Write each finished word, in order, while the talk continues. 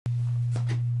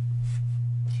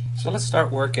So let's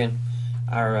start working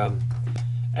our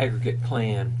aggregate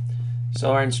plan.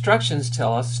 So our instructions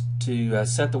tell us to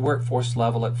set the workforce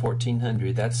level at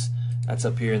 1400. That's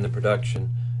up here in the production,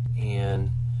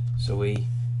 and so we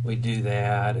do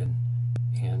that and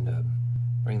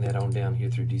bring that on down here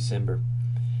through December.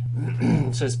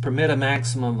 It says permit a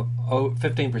maximum of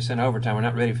 15% overtime. We're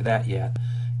not ready for that yet.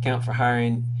 Account for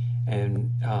hiring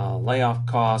and layoff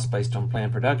costs based on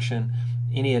planned production.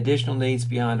 Any additional needs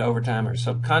beyond overtime are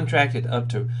subcontracted up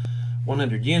to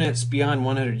 100 units. Beyond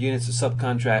 100 units of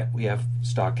subcontract, we have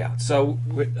stock out. So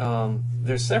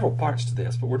there's several parts to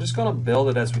this, but we're just going to build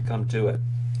it as we come to it.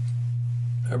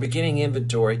 Our beginning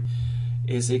inventory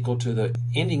is equal to the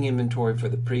ending inventory for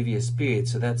the previous period.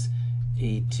 So that's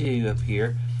E2 up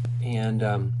here,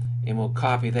 and we'll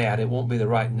copy that. It won't be the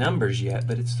right numbers yet,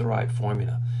 but it's the right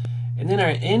formula. And then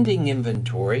our ending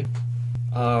inventory,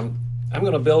 I'm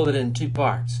going to build it in two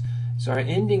parts. So our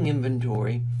ending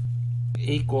inventory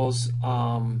equals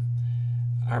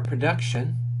our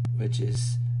production, which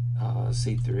is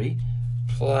C3,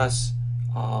 plus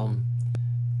the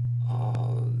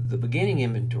beginning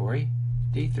inventory,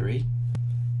 D3,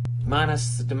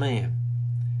 minus the demand,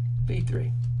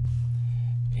 B3.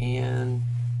 And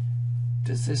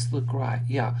does this look right?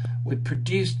 Yeah, we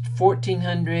produced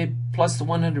 1400 plus the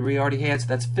 100 we already had, so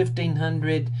that's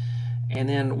 1500, and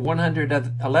then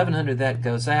 1100 that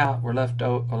goes out. We're left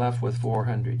with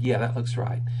 400. Yeah, that looks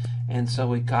right. And so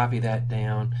we copy that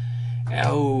down.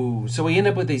 Oh, so we end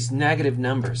up with these negative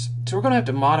numbers. So we're going to have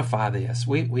to modify this.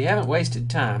 We haven't wasted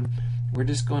time. We're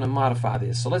just going to modify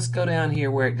this. So let's go down here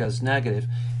where it goes negative,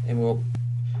 and we'll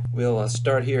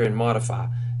start here and modify.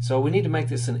 So we need to make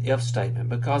this an if statement,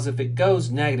 because if it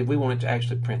goes negative, we want it to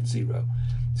actually print 0.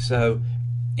 So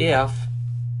if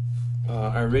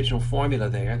our original formula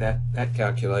there, that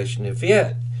calculation, if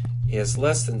it is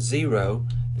less than 0,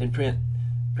 then print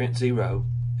 0.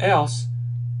 Else,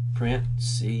 print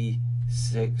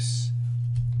C6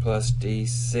 plus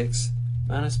D6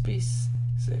 minus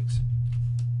B6.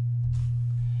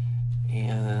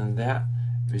 And that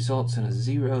results in a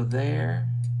 0 there.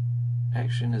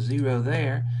 Actually, a 0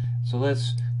 there. So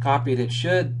let's copy it. It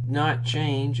should not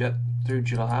change up through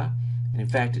July, and in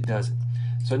fact it doesn't.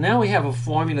 So now we have a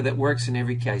formula that works in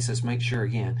every case. Let's make sure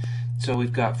again. So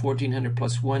we've got 1400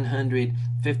 plus 100,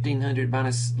 1500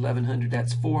 minus 1100,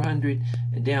 that's 400.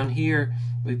 And down here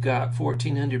we've got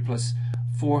 1400 plus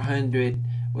 400,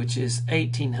 which is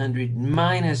 1800,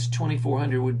 minus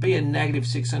 2400 would be a negative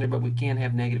 600, but we can't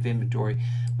have negative inventory.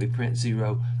 We print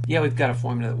 0. Yeah, we've got a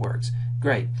formula that works.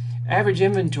 Great. Average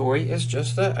inventory is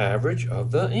just the average of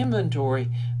the inventory,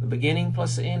 the beginning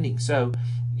plus the ending. So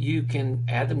you can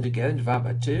add them together and divide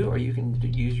by 2, or you can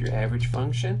use your average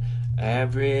function.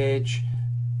 Average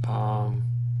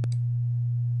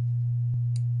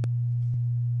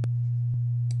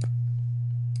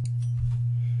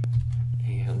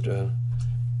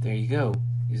there you go.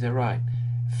 Is that right?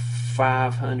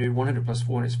 100 plus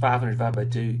 400 is 500 divided by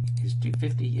 2 is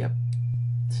 250. Yep.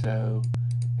 So,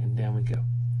 and down we go.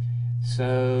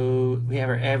 So we have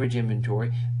our average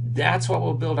inventory. That's what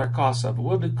we'll build our costs up.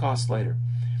 We'll do costs later.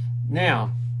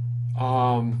 Now,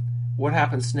 what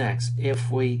happens next? If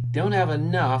we don't have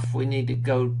enough, we need to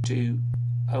go to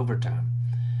overtime.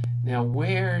 Now,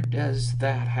 where does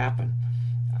that happen?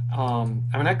 I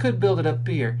mean, I could build it up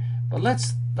here, but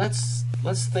let's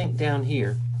think down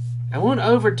here. I want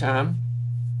overtime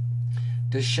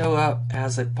to show up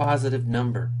as a positive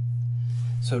number.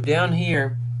 So down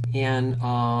here in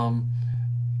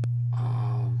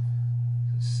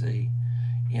let's see,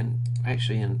 in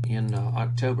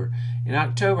October. In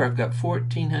October, I've got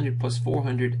 1400 plus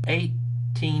 400,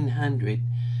 1800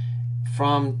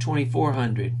 from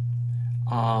 2400,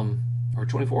 or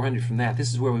 2400 from that.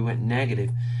 This is where we went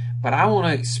negative, but I want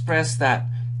to express that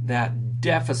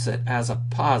deficit as a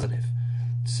positive.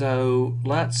 So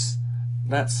let's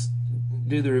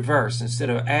do the reverse. Instead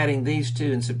of adding these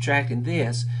two and subtracting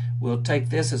this, we'll take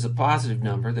this as a positive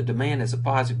number, the demand as a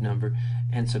positive number,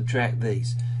 and subtract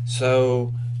these.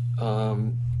 So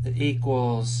it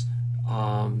equals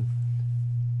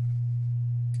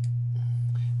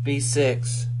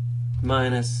B6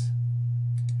 minus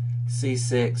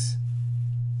C6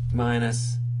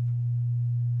 minus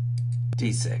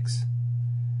D6.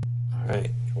 All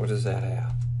right, what does that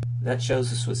have? That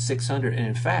shows us with 600, and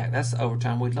in fact, that's the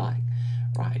overtime we'd like.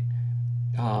 Right.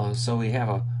 So we have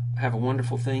a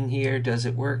wonderful thing here. Does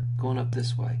it work going up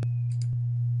this way?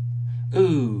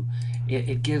 Ooh,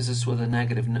 it gives us with a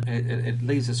negative. It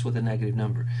leaves us with a negative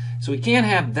number. So we can't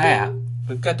have that.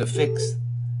 We've got to fix.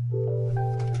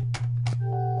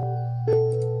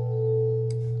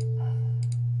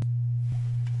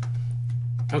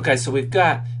 Okay, so we've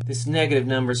got this negative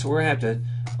number, so we're going to have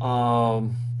to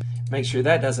make sure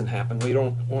that doesn't happen. We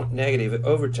don't want negative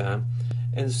overtime.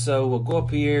 And so we'll go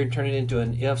up here and turn it into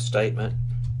an if statement.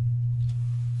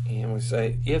 And we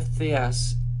say, if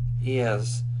this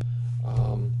is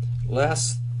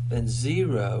less than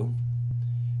 0,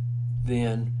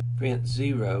 then print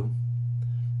 0,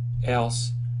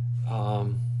 else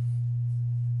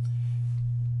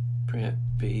print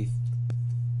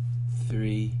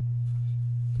B3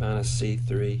 minus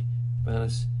C3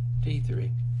 minus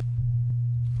D3.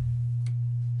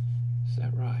 Is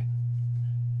that right?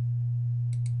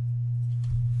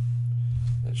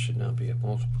 That should not be a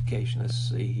multiplication. Let's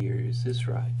see here. Is this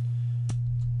right?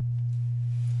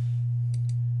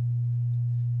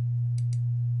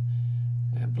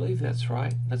 I believe that's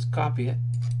right. Let's copy it.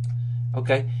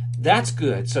 Okay, that's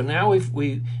good. So now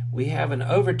we have an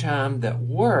overtime that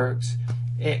works,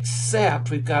 except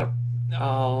we've got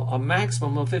a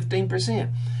maximum of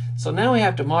 15%. So now we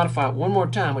have to modify it one more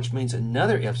time, which means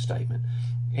another if statement.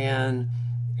 And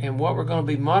what we're going to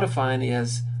be modifying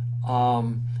is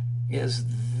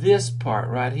this part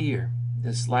right here,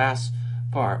 this last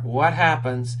part. What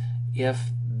happens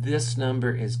if this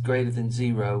number is greater than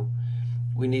 0?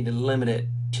 We need to limit it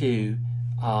to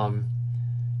 15%.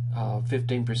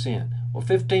 Well,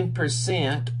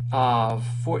 15%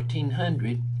 of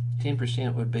 1,400,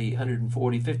 10% would be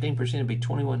 140, 15% would be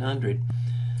 2,100.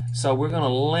 So we're going to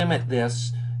limit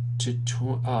this to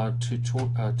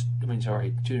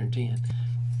 210.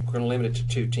 We're going to limit it to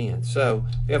 210. So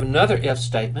we have another if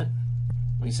statement.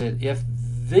 We said if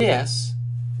this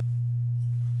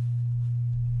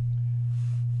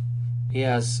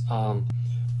is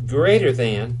greater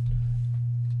than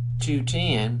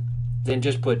 210, then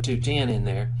just put 210 in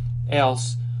there,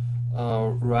 else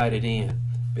write it in.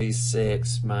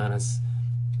 B6 minus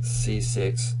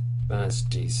C6 minus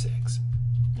D6.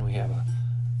 And we have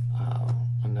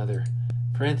another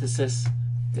parenthesis.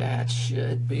 That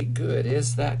should be good.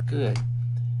 Is that good?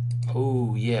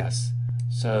 Oh, yes.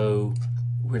 So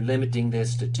we're limiting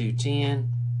this to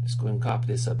 210. Let's go ahead and copy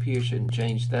this up here. Shouldn't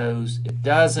change those. It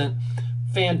doesn't.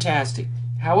 Fantastic.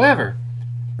 However,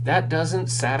 that doesn't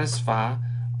satisfy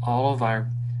all of our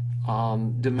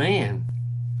demand.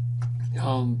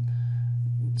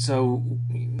 So,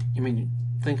 I mean,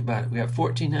 think about it. We have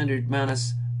 2400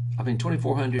 minus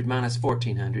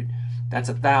 1400. That's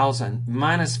 1,000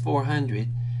 minus 400.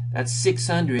 That's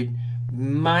 600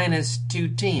 minus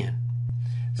 210.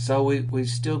 So we've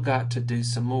still got to do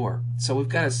some more. So we've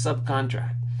got a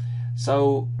subcontract.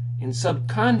 So in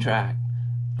subcontract,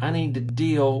 I need to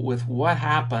deal with what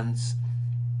happens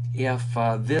if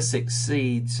this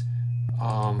exceeds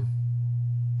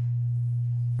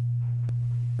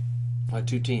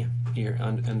 210 here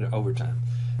under overtime.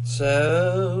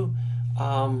 So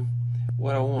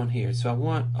what I want here, so I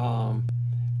want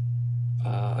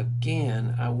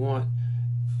again, I want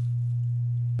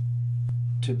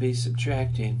to be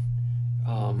subtracting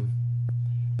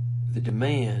the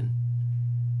demand.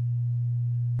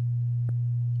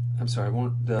 I'm sorry, I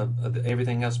want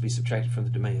everything else to be subtracted from the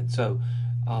demand. So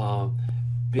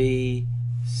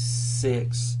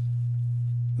B6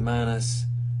 minus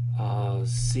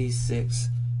C6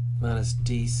 minus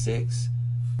D6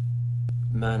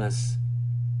 minus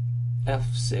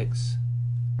F6.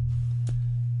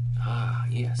 Ah,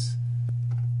 yes.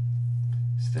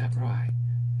 Is that right?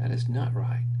 That is not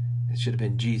right. It should have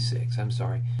been G6. I'm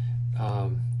sorry.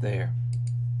 There.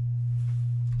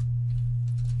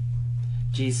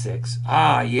 G6.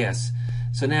 Ah, yes.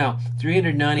 So now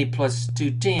 390 plus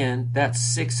 210, that's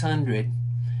 600.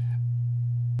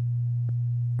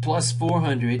 Plus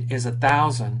 400 is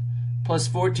 1,000.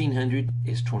 Plus 1,400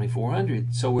 is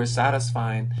 2,400. So we're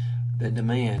satisfying the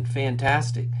demand.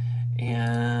 Fantastic.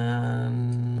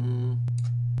 And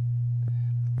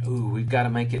ooh, we've got to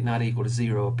make it not equal to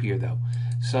 0 up here though.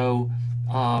 So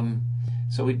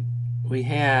we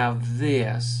have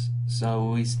this.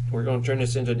 So we're going to turn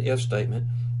this into an if statement.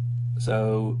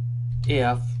 So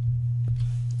if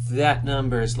that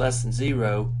number is less than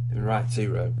 0, then write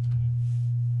 0.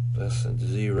 Less than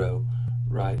 0,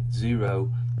 write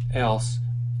 0. Else,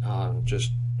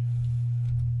 just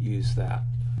use that.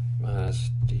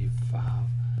 Minus D5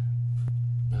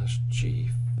 minus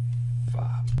G5.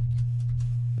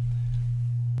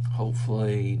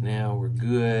 Hopefully now we're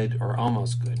good, or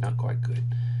almost good, not quite good.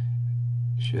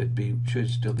 Should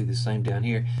still be the same down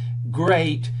here.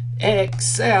 Great,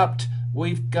 except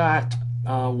we've got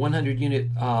 100 unit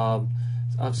of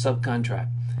subcontract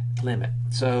limit.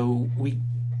 So we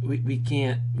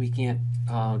can't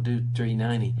do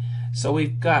 390. So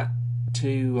we've got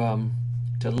to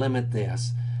limit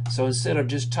this. So instead of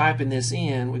just typing this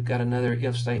in, we've got another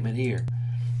if statement here.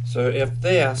 So if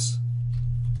this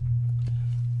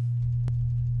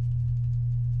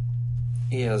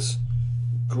is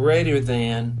greater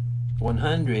than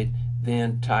 100,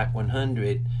 then type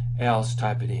 100, else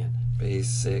type it in.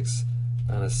 B6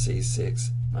 minus C6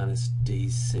 minus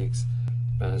D6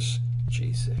 minus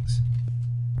G6.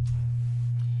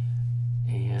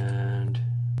 And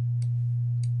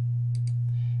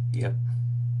yep.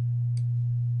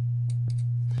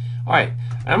 Alright,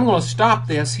 I'm going to stop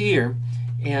this here,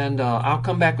 and I'll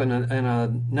come back in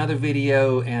another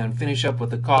video and finish up with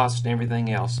the cost and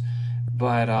everything else.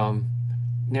 But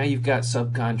now you've got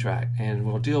subcontract, and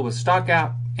we'll deal with stock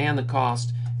out and the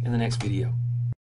cost in the next video.